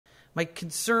My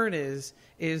concern is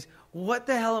what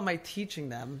the hell am I teaching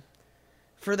them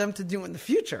for them to do in the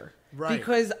future? Right.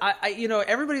 Because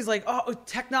everybody's like, oh,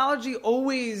 technology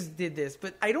always did this,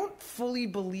 but I don't fully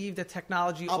believe that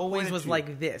technology always was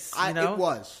like this. It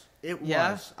was. It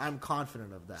was. I'm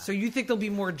confident of that. So you think there'll be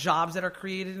more jobs that are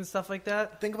created and stuff like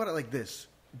that? Think about it like this.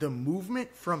 The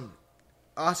movement from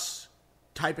us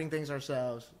typing things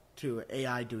ourselves to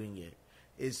AI doing it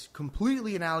is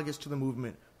completely analogous to the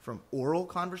movement from oral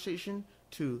conversation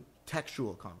to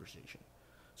textual conversation.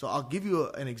 So I'll give you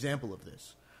an example of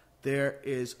this. There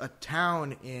is a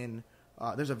town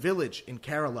there's a village in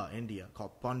Kerala, India,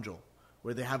 called Panjal,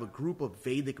 where they have a group of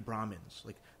Vedic Brahmins,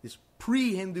 like this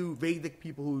pre-Hindu Vedic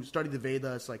people who studied the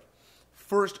Vedas, like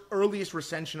earliest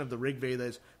recension of the Rig Veda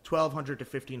is 1200 to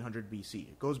 1500 BC.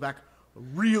 It goes back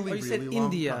really, you said really long.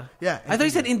 India. Yeah. I thought you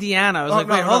said Indiana. I was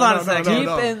no, wait, hold on a second. Deep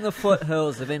in the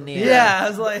foothills of Indiana. Yeah, I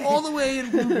was like... all the way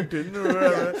in Bloomington.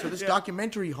 So this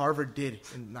documentary Harvard did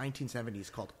in the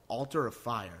 1970s called Altar of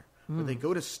Fire, where they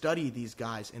go to study these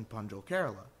guys in Panjal,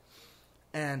 Kerala.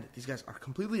 And these guys are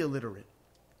completely illiterate,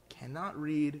 cannot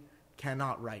read,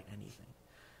 cannot write anything.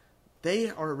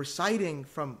 They are reciting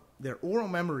from their oral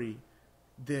memory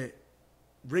the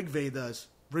Rig Veda's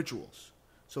rituals.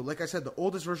 So like I said, the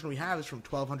oldest version we have is from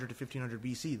 1200 to 1500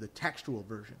 BC, the textual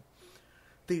version.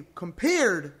 They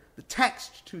compared the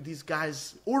text to these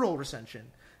guys' oral recension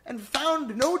and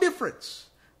found no difference.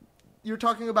 You're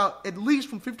talking about at least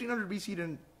from 1500 BC to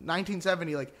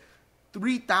 1970, like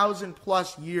 3,000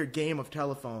 plus year game of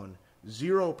telephone,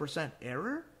 0%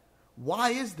 error? Why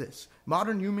is this?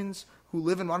 Modern humans who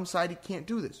live in modern society can't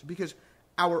do this because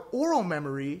our oral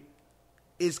memory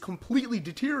is completely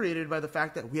deteriorated by the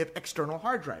fact that we have external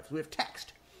hard drives. We have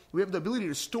text. We have the ability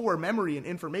to store memory and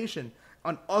information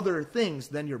on other things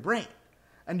than your brain.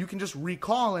 And you can just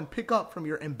recall and pick up from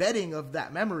your embedding of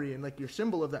that memory and like your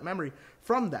symbol of that memory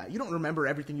from that. You don't remember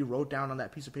everything you wrote down on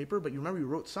that piece of paper, but you remember you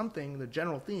wrote something, the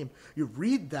general theme. You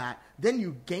read that, then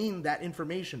you gain that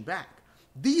information back.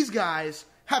 These guys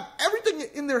have everything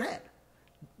in their head.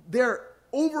 Their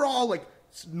overall like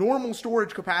normal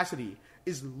storage capacity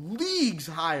is leagues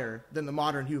higher than the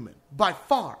modern human, by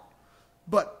far.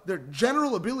 But their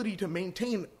general ability to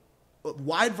maintain a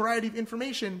wide variety of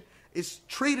information is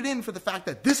traded in for the fact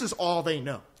that this is all they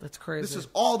know. That's crazy. This is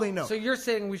all they know. So you're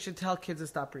saying we should tell kids to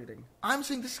stop reading? I'm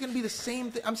saying this is going to be the same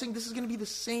thing. I'm saying this is going to be the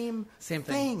same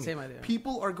thing. Same idea.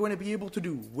 People are going to be able to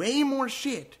do way more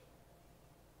shit,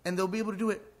 and they'll be able to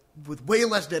do it with way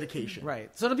less dedication.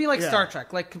 Right. So it'll be like Star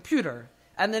Trek, like computer.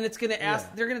 And then it's going to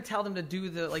ask, they're going to tell them to do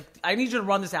the, like, I need you to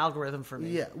run this algorithm for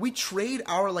me. Yeah. We trade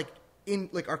our,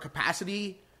 our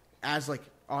capacity as,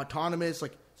 autonomous,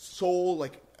 soul,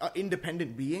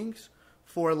 independent beings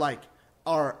for,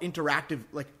 our interactive,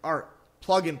 our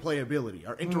plug-and-play ability,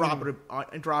 our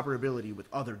interoperability with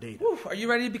other data. Whew, are you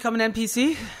ready to become an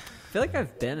NPC? I feel like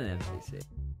I've been an NPC.